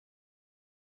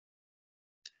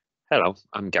Hello,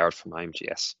 I'm Garrett from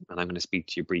IMGS, and I'm going to speak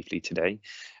to you briefly today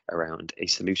around a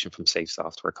solution from Safe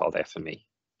Software called FME.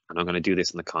 And I'm going to do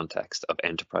this in the context of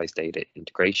enterprise data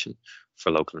integration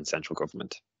for local and central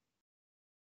government.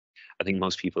 I think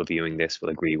most people viewing this will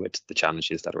agree with the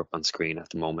challenges that are up on screen at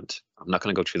the moment. I'm not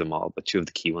going to go through them all, but two of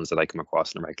the key ones that I come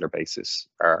across on a regular basis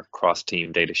are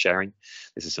cross-team data sharing.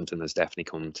 This is something that's definitely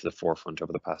come to the forefront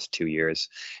over the past 2 years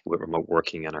with remote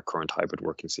working and our current hybrid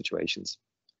working situations.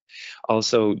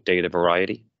 Also, data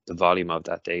variety, the volume of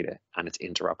that data and its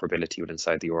interoperability with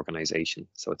inside the organization.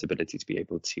 So its ability to be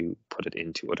able to put it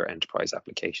into other enterprise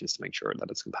applications to make sure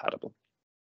that it's compatible.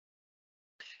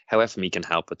 How FME can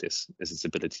help with this is its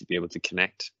ability to be able to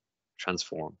connect,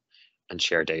 transform, and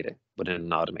share data, but in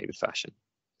an automated fashion.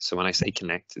 So when I say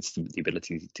connect, it's the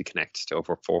ability to connect to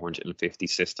over 450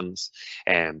 systems,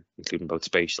 including both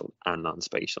spatial and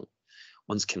non-spatial.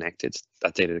 Once connected,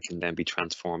 that data can then be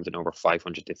transformed in over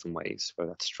 500 different ways, whether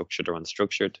that's structured or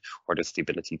unstructured, or there's the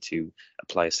ability to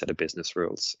apply a set of business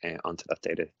rules onto that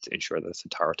data to ensure that it's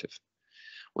iterative.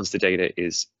 Once the data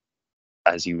is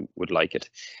as you would like it,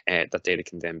 that data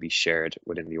can then be shared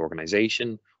within the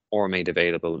organization or made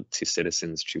available to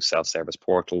citizens through self-service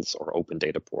portals or open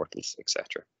data portals,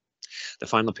 etc. The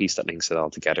final piece that links it all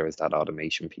together is that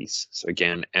automation piece. So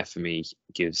again, FME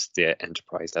gives the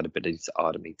enterprise that ability to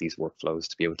automate these workflows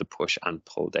to be able to push and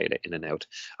pull data in and out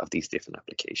of these different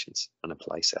applications and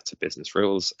apply sets of business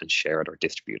rules and share it or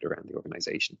distribute it around the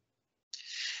organization.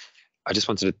 I just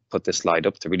wanted to put this slide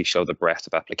up to really show the breadth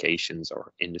of applications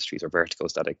or industries or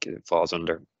verticals that it falls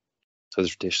under. So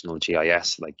there's traditional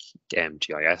GIS like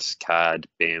GIS, CAD,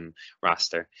 BIM,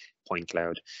 raster, point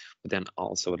cloud. But then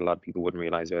also what a lot of people wouldn't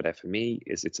realize about FME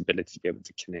is its ability to be able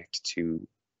to connect to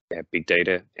big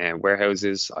data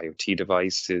warehouses, IoT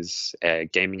devices,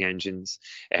 gaming engines,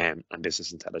 and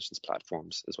business intelligence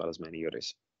platforms, as well as many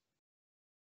others.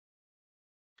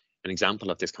 An example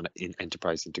of this kind of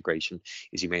enterprise integration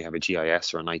is you may have a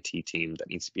GIS or an IT team that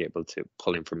needs to be able to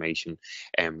pull information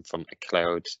from a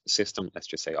cloud system, let's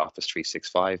just say Office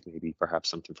 365, maybe perhaps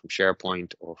something from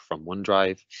SharePoint or from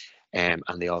OneDrive. And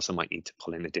they also might need to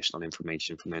pull in additional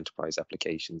information from enterprise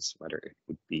applications, whether it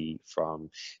would be from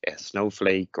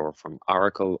Snowflake or from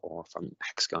Oracle or from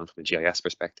Hexagon from a GIS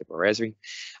perspective or Esri.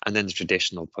 And then the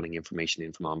traditional pulling information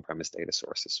in from on-premise data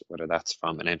sources, whether that's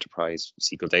from an enterprise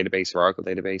SQL database or Oracle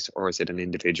database, or is it an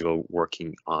individual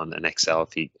working on an Excel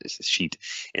sheet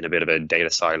in a bit of a data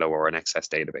silo or an Access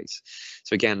database.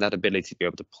 So again, that ability to be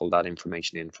able to pull that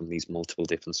information in from these multiple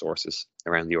different sources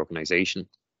around the organization,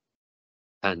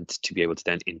 and to be able to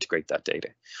then integrate that data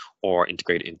or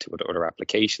integrate it into other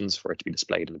applications for it to be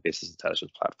displayed in a business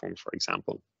intelligence platform, for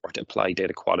example, or to apply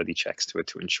data quality checks to it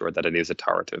to ensure that it is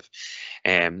iterative,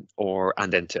 and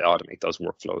then to automate those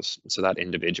workflows. So that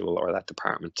individual or that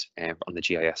department on the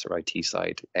GIS or IT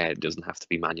side doesn't have to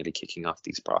be manually kicking off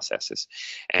these processes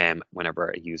whenever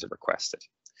a user requests it.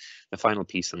 The final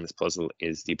piece on this puzzle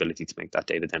is the ability to make that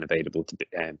data then available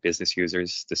to business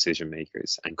users, decision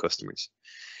makers, and customers.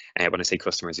 When I say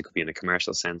customers, it could be in a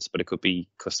commercial sense, but it could be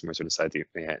customers inside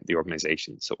the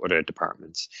organization. So other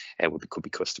departments could be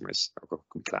customers, or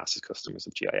could be classed as customers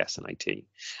of GIS and IT.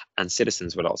 And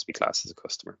citizens would also be classed as a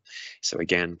customer. So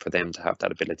again, for them to have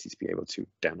that ability to be able to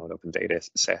download open data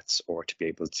sets or to be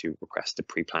able to request a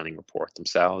pre-planning report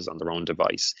themselves on their own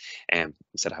device,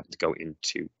 instead of having to go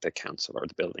into the council or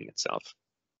the building itself.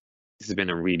 This has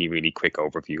been a really, really quick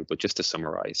overview, but just to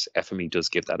summarize, FME does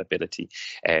give that ability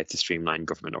to streamline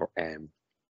government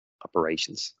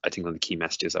operations. I think one of the key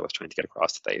messages I was trying to get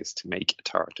across today is to make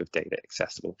iterative data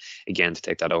accessible. Again, to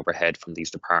take that overhead from these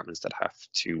departments that have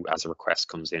to, as a request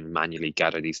comes in, manually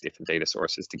gather these different data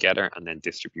sources together and then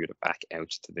distribute it back out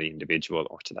to the individual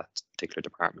or to that particular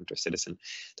department or citizen,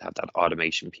 to have that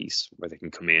automation piece where they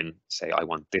can come in, say, I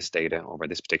want this data over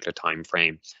this particular time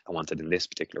frame, I want it in this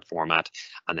particular format,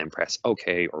 and then press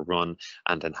OK or run,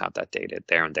 and then have that data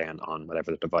there and then on whatever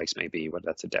the device may be, whether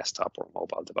that's a desktop or a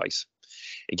mobile device.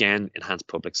 Again, enhanced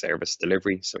public service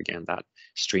delivery. So again, that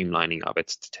streamlining of it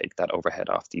to take that overhead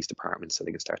off these departments so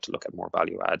they can start to look at more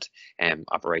value add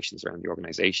operations around the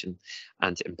organization,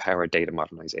 and to empower data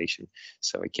modernization.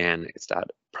 So again, it's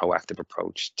that proactive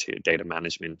approach to data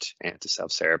management and to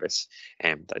self-service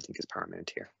that I think is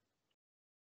paramount here.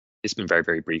 It's been very,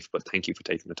 very brief, but thank you for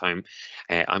taking the time.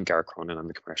 I'm Garrett Cronin. I'm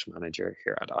the commercial manager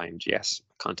here at IMGS.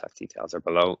 Contact details are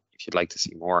below. If you'd like to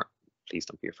see more, please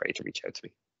don't be afraid to reach out to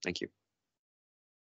me. Thank you.